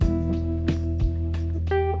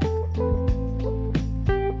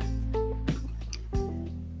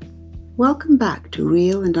Welcome back to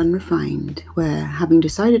Real and Unrefined, where, having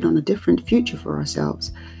decided on a different future for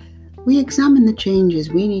ourselves, we examine the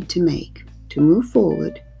changes we need to make to move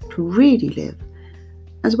forward, to really live,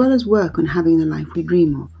 as well as work on having the life we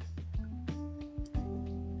dream of.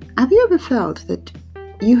 Have you ever felt that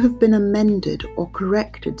you have been amended or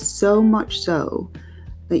corrected so much so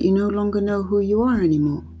that you no longer know who you are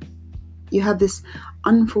anymore? You have this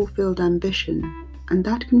unfulfilled ambition, and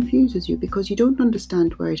that confuses you because you don't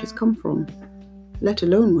understand where it has come from, let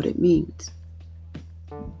alone what it means.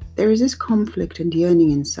 There is this conflict and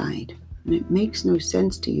yearning inside, and it makes no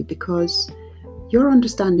sense to you because your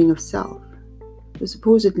understanding of self, the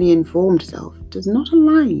supposedly informed self, does not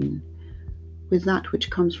align with that which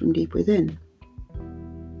comes from deep within.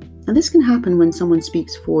 And this can happen when someone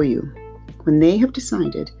speaks for you, when they have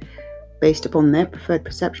decided, based upon their preferred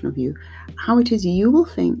perception of you, how it is you will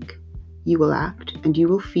think, you will act, and you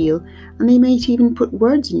will feel, and they might even put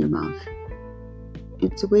words in your mouth.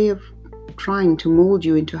 It's a way of trying to mold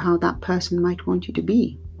you into how that person might want you to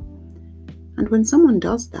be. And when someone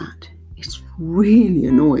does that, it's really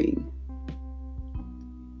annoying.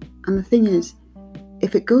 And the thing is,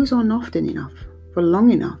 if it goes on often enough, for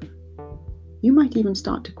long enough, you might even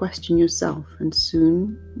start to question yourself, and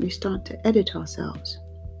soon we start to edit ourselves.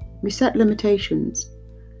 We set limitations.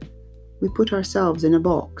 We put ourselves in a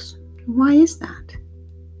box. Why is that?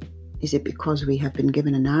 Is it because we have been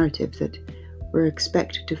given a narrative that we're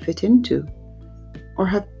expected to fit into, or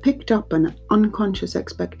have picked up an unconscious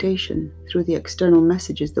expectation through the external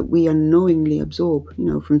messages that we unknowingly absorb,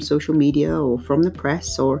 from social media or from the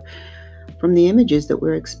press or from the images that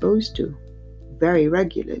we're exposed to very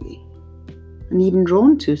regularly, and even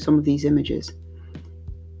drawn to some of these images?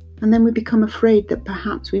 And then we become afraid that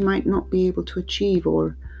perhaps we might not be able to achieve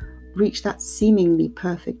or reach that seemingly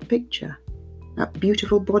perfect picture, that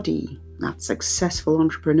beautiful body, that successful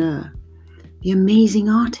entrepreneur, the amazing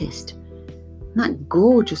artist, that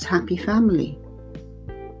gorgeous happy family.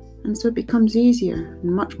 And so it becomes easier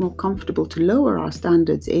and much more comfortable to lower our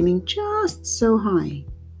standards, aiming just so high,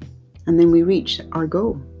 and then we reach our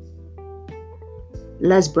goal.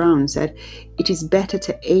 Les Brown said, "It is better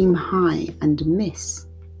to aim high and miss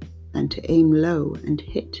than to aim low and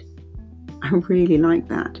hit." I really like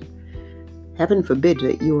that. Heaven forbid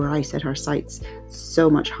that you or I set our sights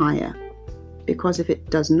so much higher, because if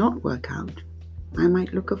it does not work out, I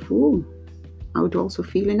might look a fool. I would also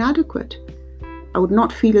feel inadequate. I would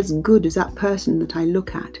not feel as good as that person that I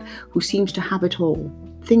look at, who seems to have it all.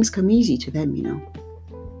 Things come easy to them,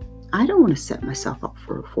 I don't want to set myself up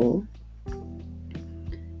for a fall.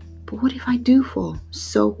 But what if I do fall?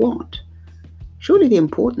 So what? Surely the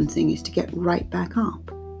important thing is to get right back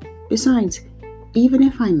up. Besides, even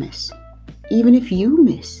if I miss, even if you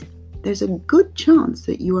miss, there's a good chance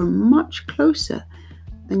that you are much closer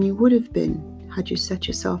than you would have been had you set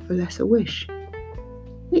yourself a lesser wish.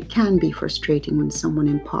 It can be frustrating when someone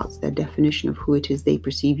imparts their definition of who it is they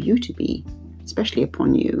perceive you to be, especially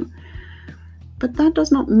upon you. But that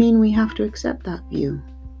does not mean we have to accept that view.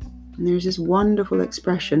 And there's this wonderful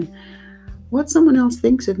expression, "What someone else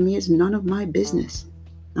thinks of me is none of my business."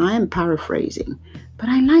 I am paraphrasing, but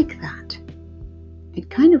I like that. It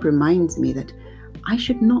kind of reminds me that I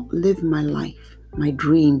should not live my life, my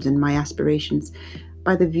dreams and my aspirations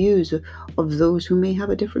by the views of those who may have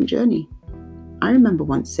a different journey. I remember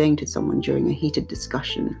once saying to someone during a heated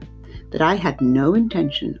discussion that I had no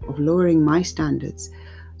intention of lowering my standards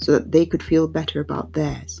so that they could feel better about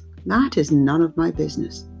theirs. That is none of my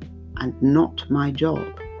business and not my job.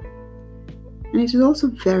 And it is also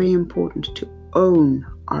very important to own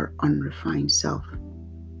our unrefined self.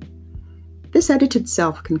 This edited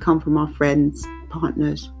self can come from our friends,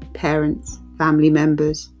 partners, parents, family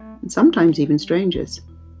members, and sometimes even strangers.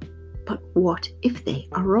 But what if they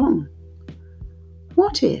are wrong?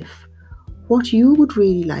 What if what you would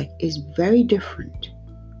really like is very different?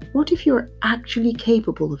 What if you're actually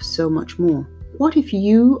capable of so much more? What if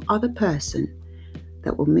you are the person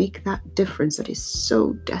that will make that difference that is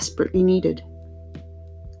so desperately needed?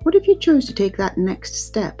 What if you chose to take that next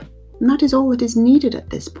step? And that is all that is needed at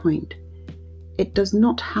this point. It does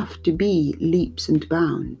not have to be leaps and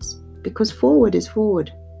bounds, because forward is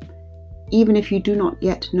forward, even if you do not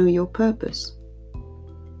yet know your purpose.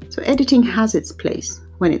 So editing has its place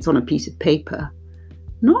when it's on a piece of paper,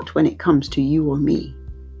 not when it comes to you or me.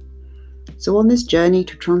 So on this journey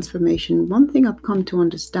to transformation, one thing I've come to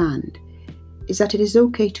understand is that it is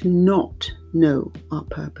okay to not know our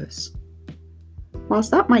purpose. Whilst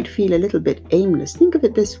that might feel a little bit aimless, think of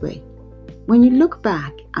it this way. When you look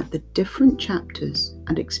back at the different chapters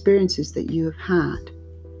and experiences that you have had,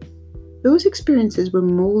 those experiences were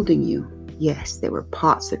molding you Yes, there were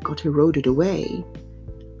parts that got eroded away.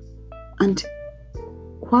 And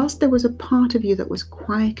whilst there was a part of you that was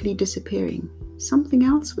quietly disappearing, something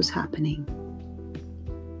else was happening.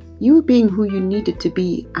 You were being who you needed to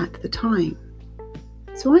be at the time.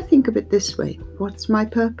 So I think of it this way. What's my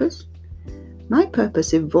purpose? My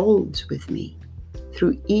purpose evolves with me.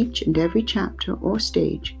 Through each and every chapter or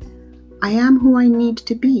stage, I am who I need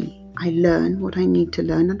to be. I learn what I need to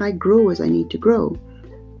learn, and I grow as I need to grow.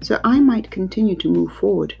 So I might continue to move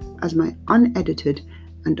forward as my unedited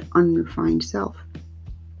and unrefined self.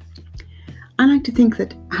 I like to think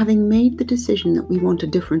that having made the decision that we want a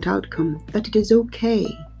different outcome, that it is okay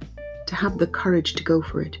to have the courage to go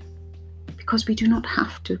for it, because we do not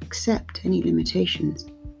have to accept any limitations.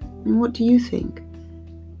 And what do you think?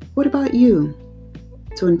 What about you?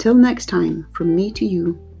 So until next time, from me to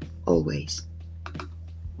you, always.